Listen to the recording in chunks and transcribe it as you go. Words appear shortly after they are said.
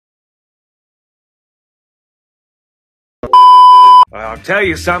Well, I'll tell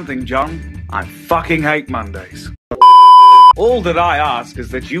you something, John. I fucking hate Mondays. All that I ask is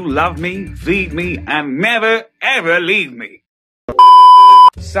that you love me, feed me, and never, ever leave me.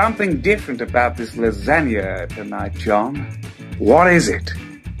 Something different about this lasagna tonight, John. What is it?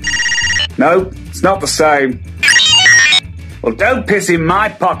 No, it's not the same. Well, don't piss in my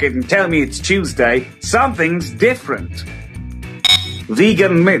pocket and tell me it's Tuesday. Something's different.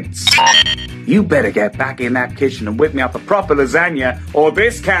 Vegan mince. You better get back in that kitchen and whip me up a proper lasagna, or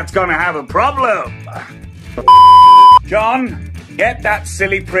this cat's gonna have a problem. John, get that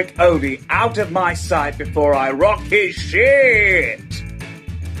silly prick Odie out of my sight before I rock his shit.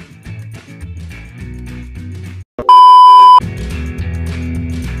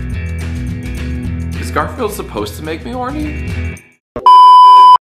 Is Garfield supposed to make me horny?